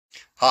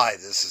Hi,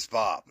 this is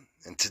Bob,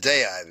 and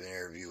today I have an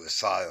interview with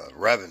Silent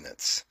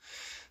Revenants.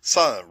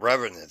 Silent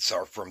Revenants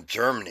are from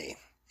Germany.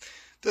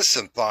 This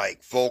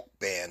symphonic folk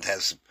band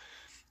has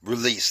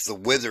released The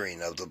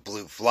Withering of the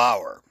Blue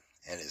Flower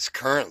and is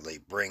currently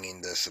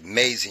bringing this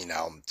amazing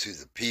album to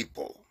the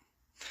people.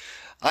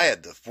 I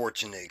had the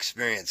fortunate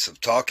experience of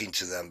talking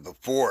to them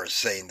before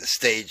setting the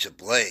stage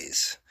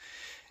ablaze,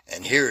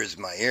 and here is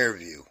my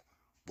interview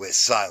with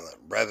Silent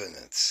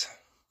Revenants.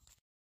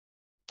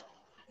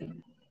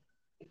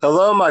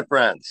 Hello, my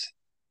friends.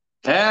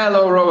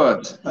 Hello,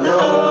 Robert.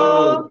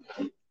 Hello.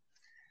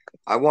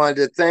 I wanted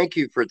to thank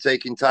you for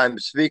taking time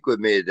to speak with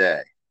me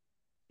today.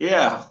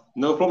 Yeah,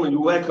 no problem.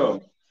 You're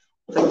welcome.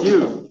 Thank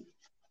you.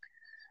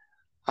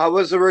 How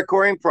was the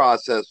recording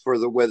process for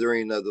The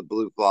Withering of the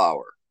Blue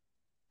Flower?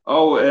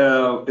 Oh,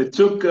 it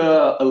took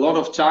a lot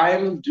of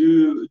time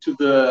due to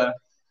the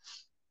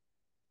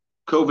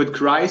COVID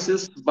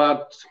crisis,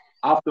 but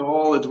after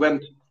all, it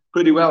went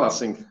pretty well, I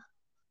think.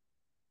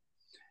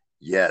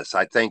 Yes,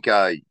 I think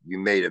you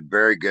made a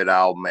very good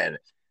album, and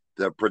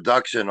the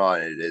production on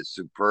it is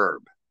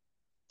superb.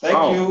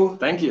 Thank you.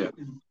 Thank you.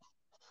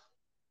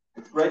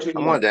 Great to hear.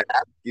 I wanted to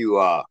ask you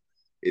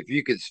if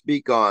you could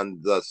speak on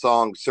the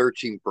song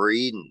Searching for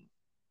Eden.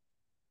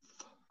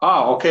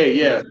 Okay,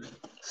 yeah.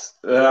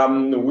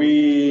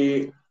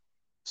 We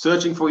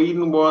Searching for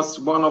Eden was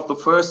one of the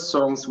first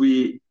songs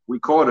we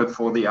recorded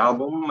for the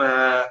album,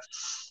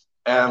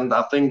 and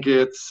I think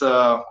it's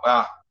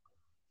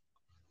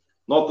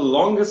not the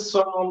longest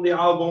song on the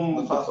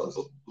album,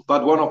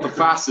 but one of the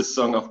fastest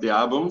songs of the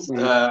albums.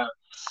 Yeah,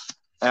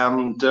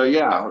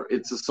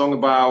 it's a song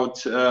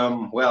about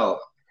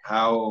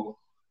how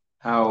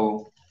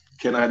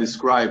can I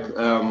describe?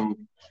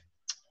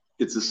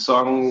 It's a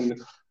song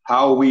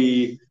how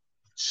we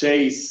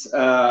chase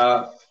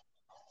how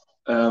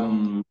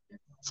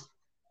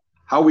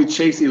we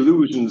chase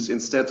illusions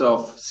instead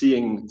of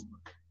seeing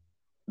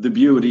the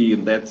beauty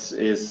that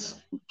is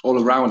all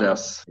around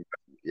us.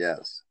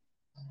 Yes.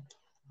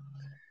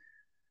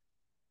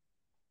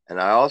 And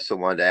I also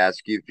wanted to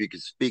ask you if you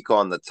could speak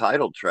on the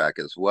title track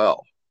as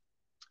well.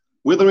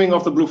 Withering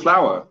of the Blue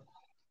Flower.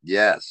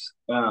 Yes.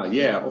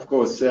 Yeah, of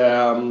course.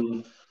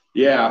 The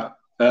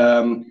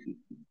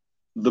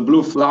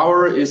blue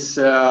flower is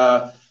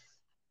a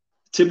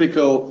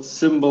typical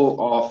symbol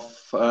of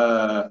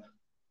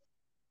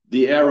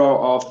the era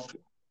of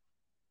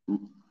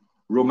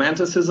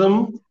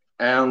romanticism,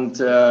 and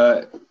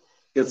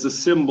it's a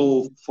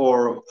symbol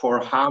for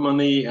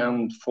harmony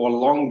and for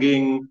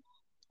longing,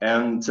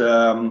 and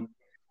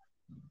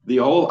the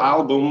whole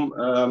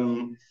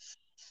album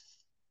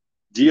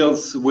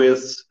deals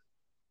with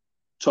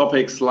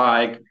topics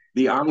like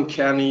the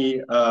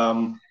uncanny,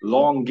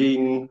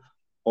 longing,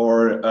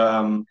 or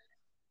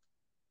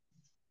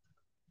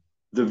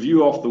the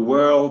view of the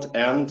world,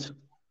 and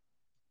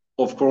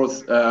of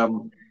course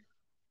the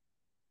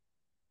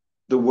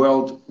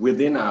world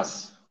within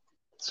us.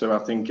 So I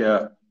think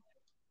the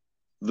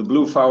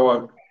blue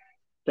flower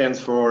stands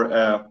for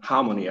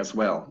harmony as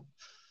well.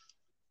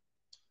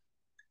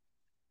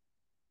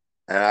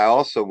 And I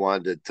also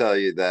wanted to tell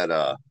you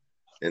that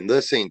in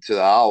listening to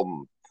the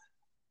album,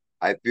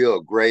 I feel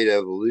a great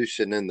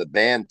evolution in the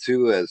band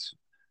too,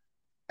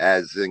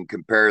 as in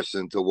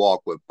comparison to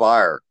Walk with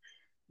Fire.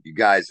 You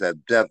guys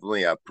have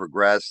definitely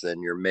progressed,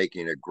 and you're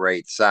making a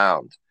great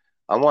sound.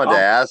 I wanted to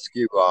ask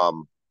you,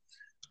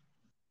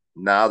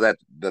 now that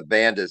the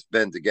band has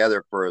been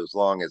together for as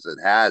long as it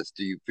has,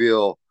 do you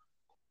feel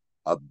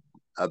a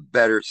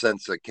better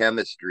sense of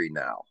chemistry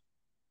now?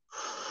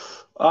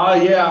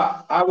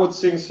 Yeah, I would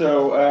think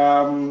so.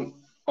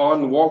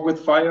 On Walk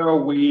with Fire,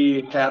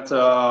 we had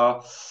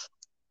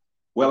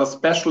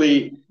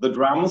especially the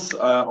drums.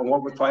 On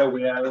Walk with Fire,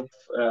 we have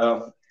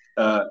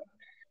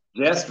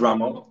jazz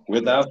drummer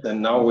with us,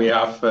 and now we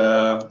have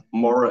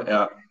more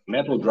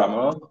metal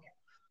drummer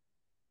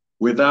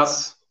with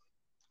us.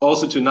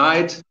 Also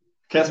tonight,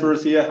 Casper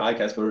is here. Hi,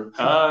 Casper.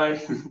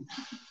 Hi.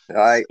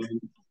 Hi.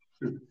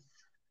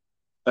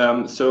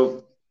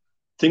 So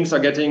things are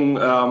getting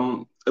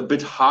a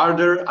bit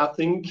harder, I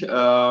think.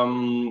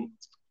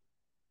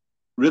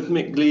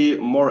 Rhythmically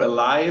more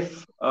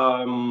alive,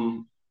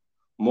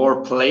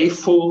 more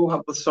playful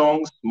of the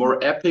songs, more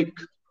epic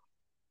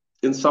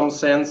in some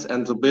sense,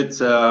 and a bit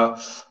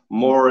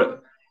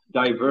more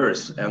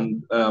diverse.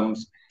 And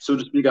so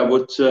to speak, I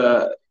would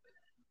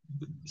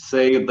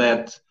say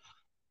that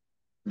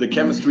the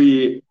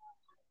chemistry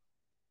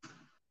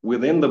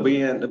within the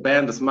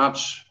band is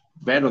much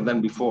better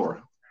than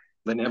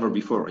ever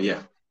before.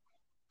 Yeah.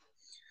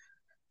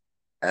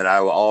 And I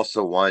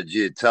also wanted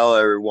you to tell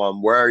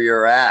everyone where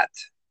you're at.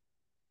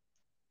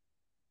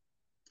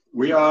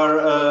 We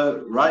are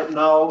right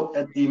now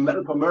at the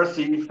Metal for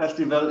Mercy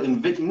Festival in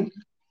Witten,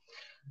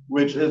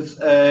 which is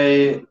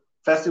a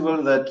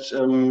festival that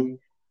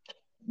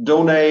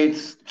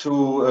donates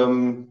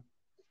to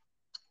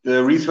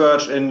the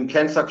research in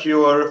cancer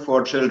cure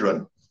for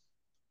children.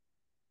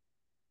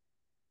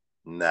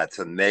 And that's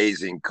an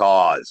amazing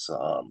cause.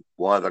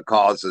 One of the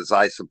causes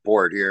I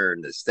support here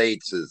in the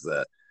States is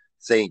the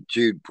St.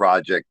 Jude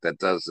project that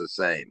does the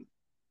same.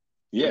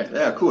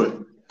 Yeah,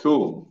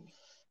 cool.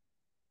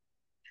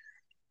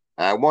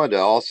 I wanted to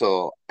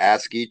also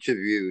ask each of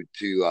you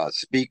to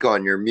speak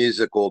on your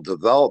musical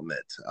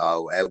development.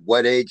 At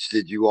what age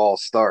did you all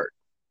start?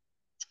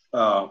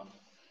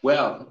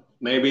 Well,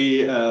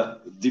 maybe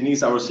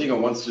Denise, our singer,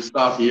 wants to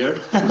start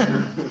here.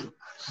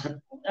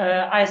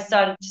 I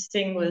started to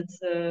sing with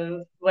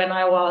when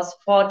I was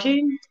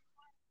 14.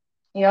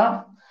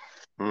 Yeah.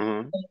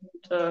 Mm-hmm.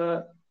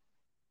 And,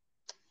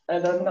 I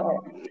don't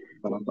know.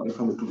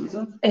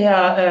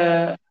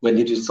 When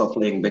did you start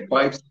playing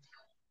bagpipes?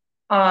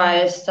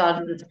 I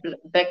started with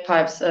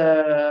bagpipes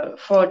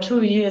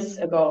 2 years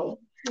ago.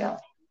 Yeah.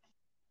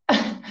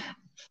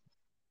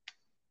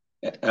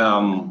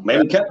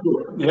 Maybe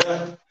Casper.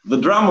 Yeah. The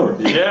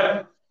drummer.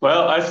 Yeah.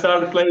 Well, I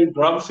started playing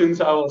drums since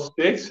I was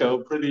 6, so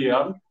pretty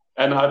young.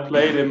 And I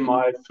played in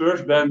my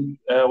first band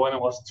when I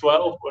was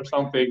 12 or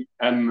something.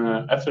 And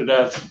after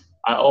that,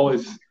 I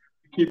always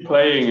keep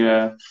playing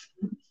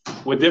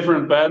with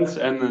different bands.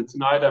 And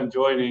tonight I'm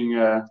joining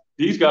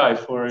these guys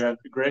for a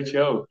great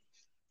show.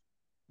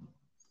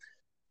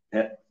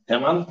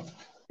 Herman?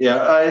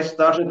 Yeah, I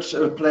started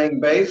playing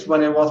bass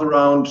when I was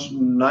around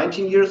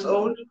 19 years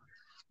old.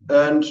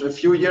 And a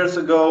few years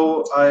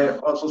ago, I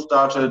also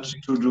started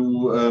to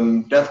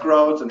do death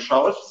growls and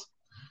shouts.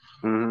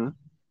 Mm-hmm.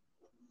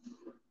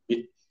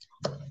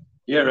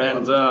 Yeah,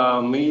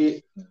 and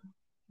me,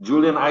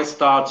 Julian, I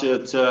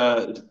started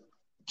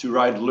to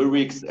write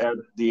lyrics at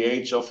the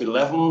age of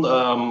 11,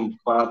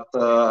 but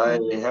I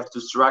have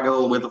to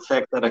struggle with the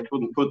fact that I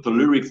couldn't put the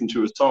lyrics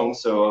into a song,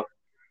 so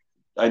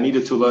I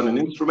needed to learn an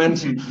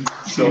instrument.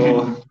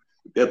 So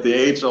at the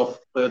age of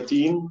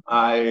 13,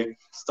 I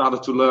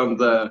started to learn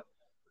the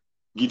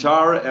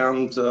guitar,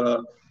 and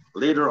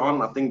later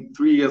on, I think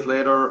 3 years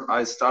later,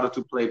 I started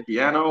to play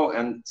piano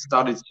and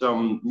studied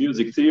some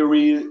music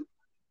theory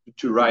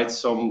to write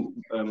some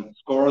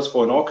scores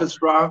for an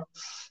orchestra.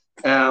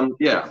 And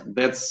yeah,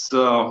 that's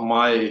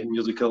my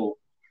musical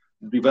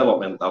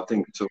development, I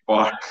think, so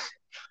far.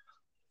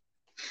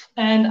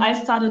 And I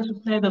started to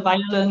play the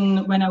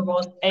violin when I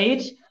was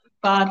 8,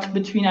 but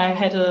between I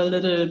had a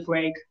little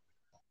break.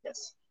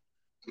 Yes.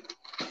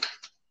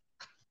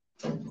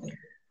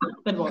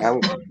 That was.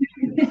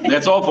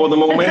 That's all for the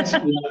moment.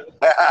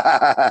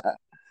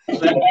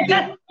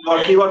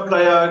 Our keyboard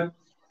player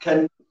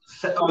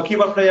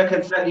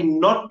can sadly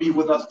not be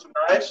with us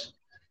tonight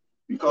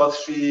because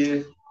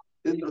she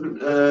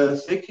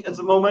is sick at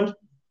the moment.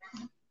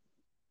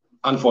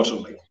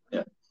 Unfortunately,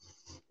 yeah.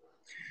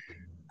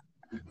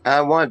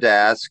 I wanted to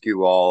ask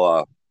you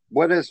all,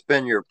 what has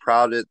been your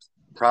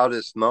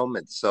proudest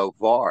moment so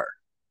far?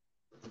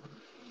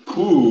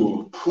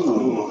 Hard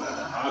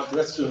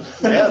question.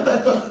 Yeah,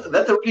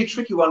 that's a really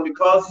tricky one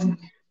because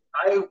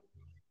I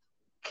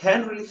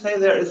can't really say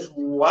there is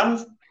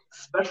one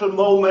special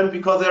moment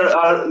because there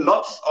are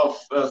lots of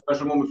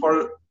special moments.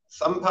 For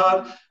some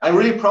part, I'm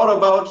really proud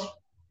about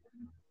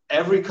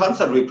every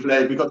concert we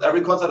play because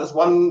every concert is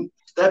one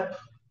step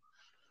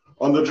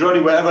on the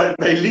journey wherever it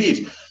may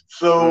lead.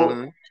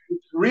 So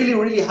it's really,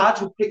 really hard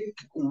to pick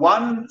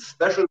one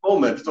special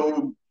moment.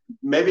 So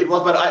maybe it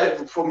was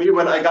for me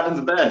when I got in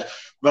the band,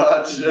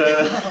 but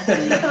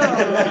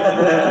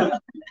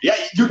yeah,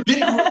 you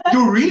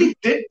really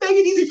did make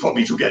it easy for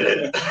me to get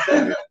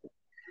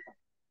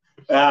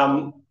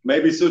in.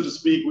 Maybe so to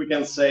speak, we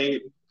can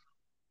say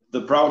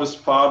the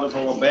proudest part of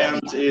our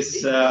band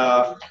is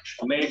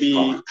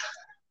maybe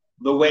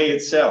the way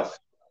itself,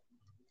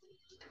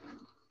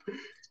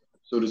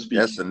 so to speak.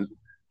 Yes, and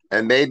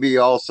maybe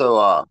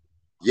also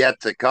yet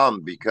to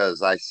come,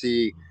 because I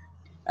see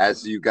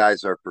as you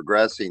guys are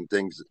progressing,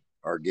 things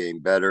are getting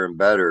better and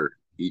better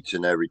each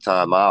and every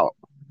time out.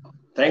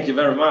 Thank you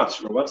very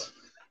much, Robert.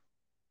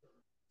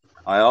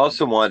 I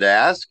also wanted to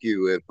ask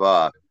you if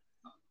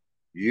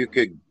you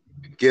could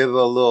give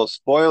a little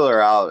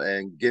spoiler out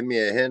and give me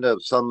a hint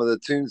of some of the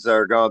tunes that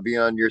are going to be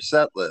on your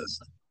set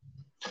list.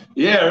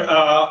 Yeah,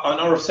 on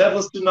our set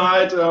list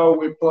tonight,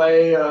 we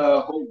play a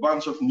whole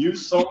bunch of new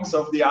songs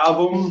of the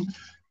album.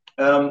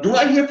 Do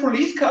I hear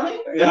police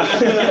coming? Yeah.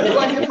 Do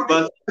I hear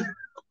police?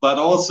 But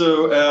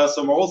also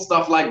some old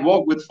stuff like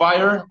Walk with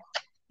Fire,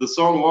 the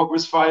song Walk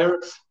with Fire.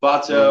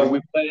 But we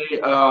play,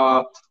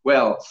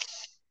 well,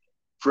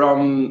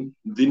 from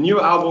the new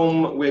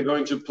album, we're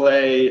going to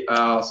play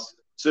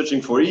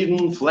Searching for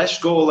Eden, Flesh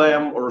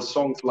Golem, or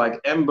songs like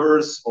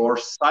Embers or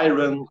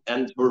Siren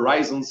and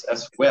Horizons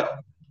as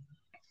well.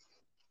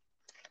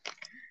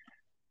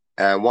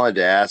 And I wanted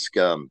to ask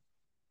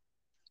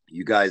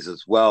you guys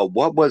as well,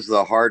 what was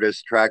the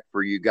hardest track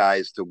for you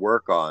guys to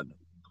work on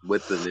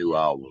with the new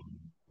album?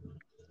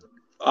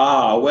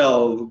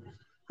 Well,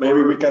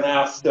 maybe we can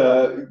ask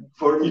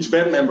for each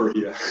band member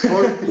here.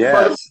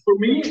 Yes.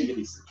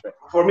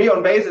 For me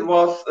on bass, it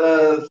was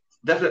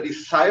definitely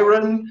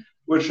Siren,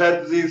 which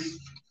had this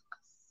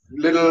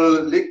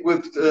little lick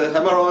with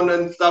hammer on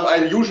and stuff I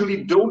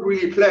usually don't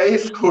really play,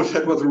 so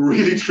that was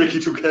really tricky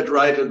to get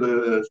right in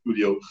the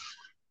studio.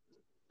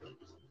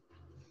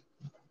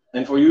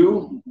 And for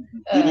you,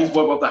 Denise,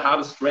 what was the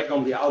hardest track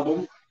on the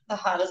album? The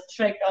hardest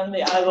track on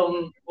the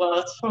album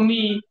was, for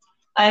me,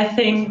 I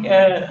think,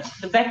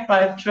 the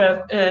bagpipe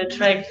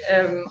track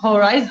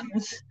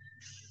Horizons.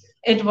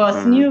 It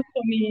was new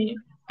for me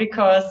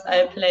because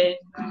I played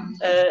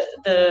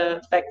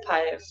the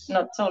bagpipe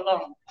not so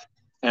long.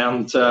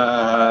 And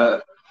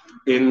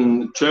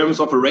in terms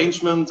of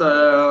arrangement,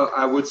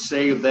 I would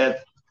say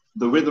that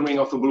The Withering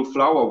of the Blue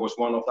Flower was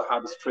one of the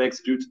hardest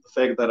tracks due to the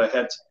fact that I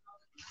had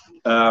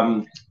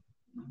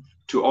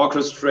to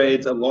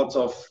orchestrate a lot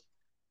of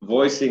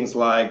voicings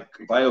like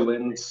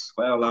violins,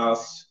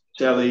 violas,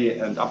 cello,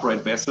 and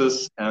upright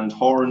basses, and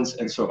horns,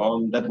 and so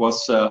on. That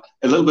was a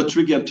little bit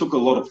tricky and took a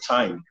lot of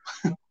time.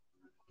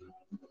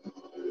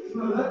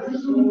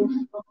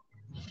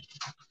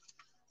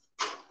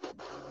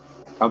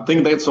 I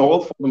think that's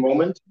all for the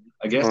moment,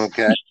 I guess.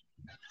 Okay.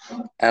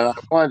 And I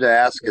wanted to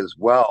ask as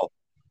well,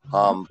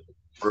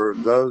 for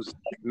those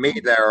like me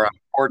that are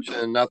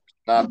unfortunate enough to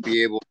not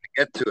be able to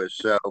get to a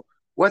show,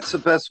 what's the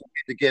best way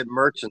to get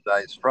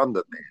merchandise from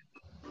the band?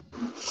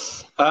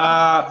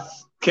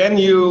 Can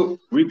you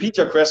repeat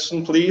your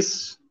question,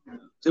 please?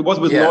 It was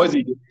a bit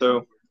noisy.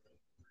 So,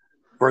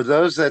 for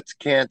those that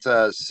can't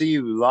see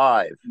you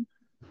live,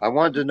 I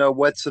wanted to know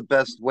what's the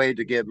best way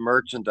to get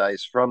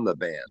merchandise from the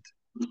band.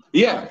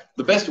 Yeah,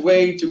 the best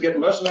way to get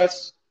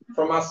merchandise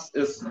from us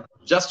is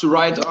just to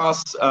write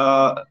us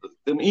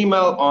an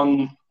email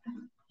on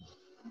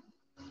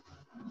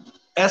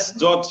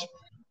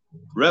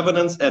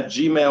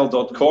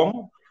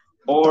s.revenants@gmail.com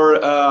or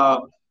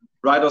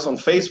write us on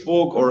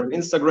Facebook or on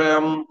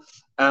Instagram,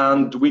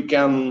 and we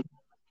can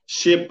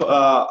ship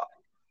our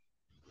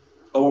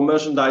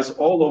merchandise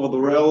all over the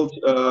world.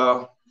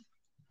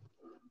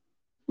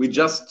 We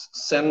just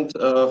sent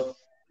a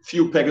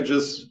few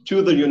packages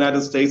to the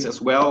United States as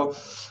well.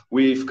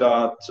 We've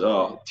got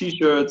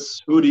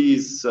t-shirts,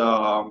 hoodies,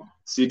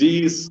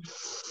 CDs.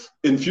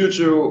 In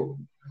future,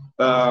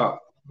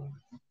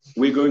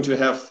 we're going to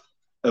have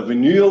a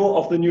vinyl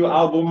of the new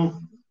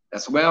album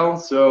as well.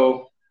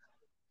 So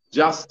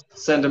just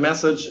send a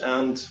message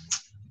and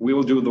we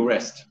will do the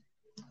rest.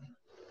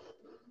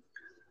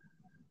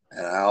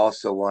 And I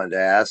also wanted to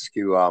ask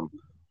you,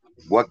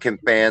 what can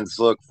fans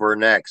look for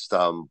next?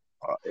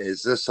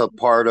 Is this a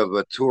part of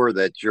a tour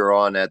that you're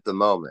on at the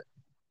moment?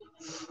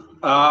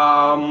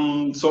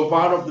 So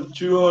part of the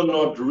tour,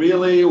 not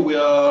really. We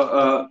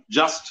are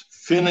just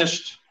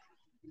finished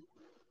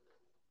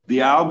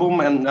the album,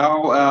 and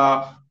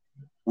now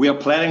we are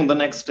planning the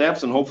next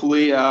steps, and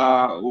hopefully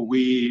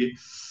we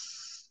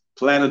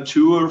plan a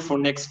tour for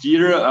next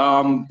year.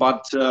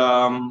 But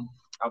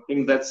I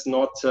think that's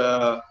not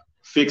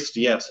fixed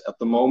yet at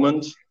the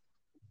moment.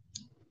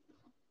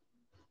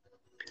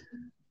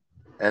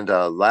 And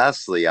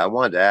lastly, I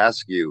wanted to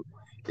ask you,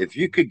 if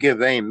you could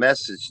give a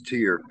message to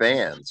your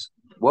fans,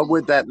 what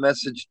would that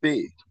message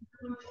be?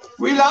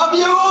 We love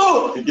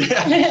you!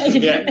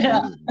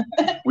 Yeah.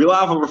 We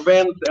love our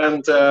fans,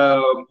 and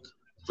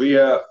we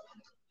are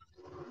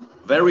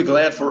very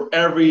glad for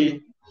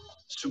every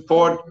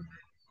support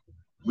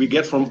we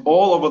get from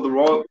all over the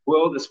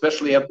world,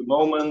 especially at the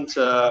moment.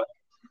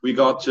 We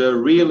got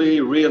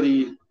really,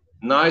 really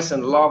nice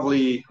and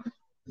lovely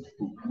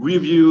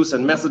reviews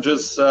and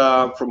messages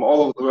from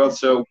all over the world.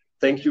 So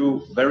thank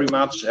you very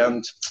much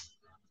and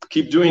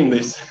keep doing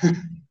this.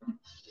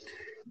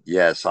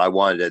 Yes, I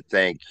wanted to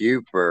thank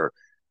you for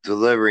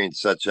delivering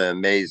such an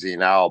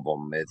amazing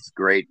album. It's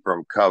great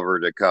from cover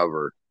to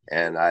cover.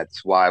 And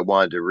that's why I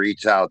wanted to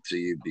reach out to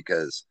you,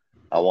 because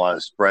I want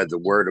to spread the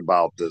word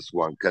about this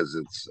one, because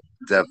it's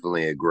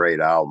definitely a great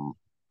album.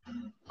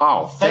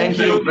 Oh, thank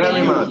you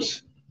very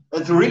much.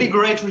 It's really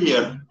great to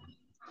hear.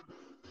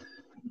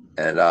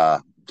 And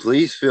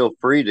please feel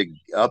free to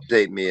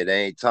update me at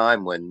any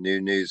time when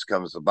new news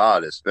comes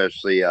about,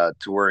 especially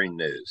touring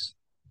news.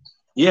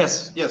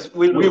 Yes,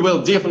 we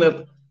will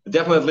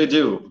definitely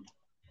do.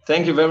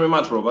 Thank you very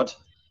much, Robert.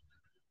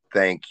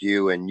 Thank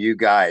you, and you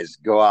guys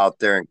go out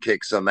there and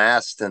kick some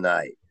ass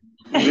tonight.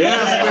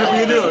 Yes,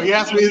 we do.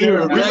 Yes, we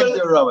do. Thank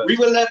you, Robert. We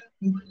will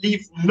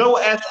leave no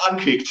ass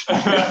unkicked.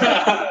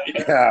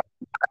 Yeah.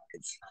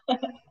 All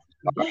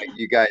right,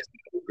 you guys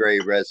have a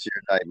great rest of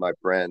your night, my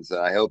friends.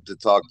 And I hope to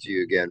talk to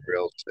you again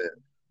real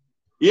soon.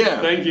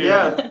 Yeah, thank you.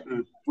 Yeah,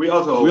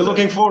 we're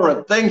looking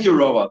forward. Thank you,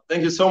 Robert.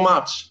 Thank you so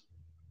much.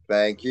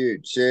 Thank you.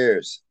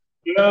 Cheers.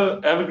 Yeah,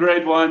 have a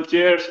great one.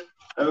 Cheers.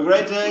 Have a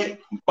great day.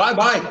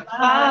 Bye-bye.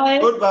 Bye.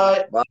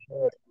 Goodbye. Bye.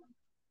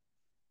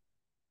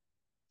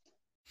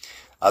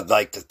 I'd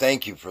like to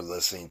thank you for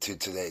listening to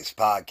today's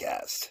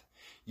podcast.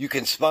 You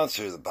can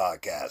sponsor the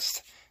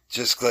podcast.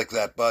 Just click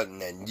that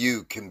button and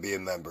you can be a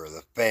member of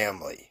the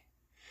family.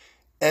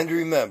 And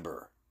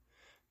remember,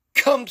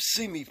 come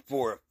see me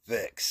for a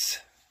fix.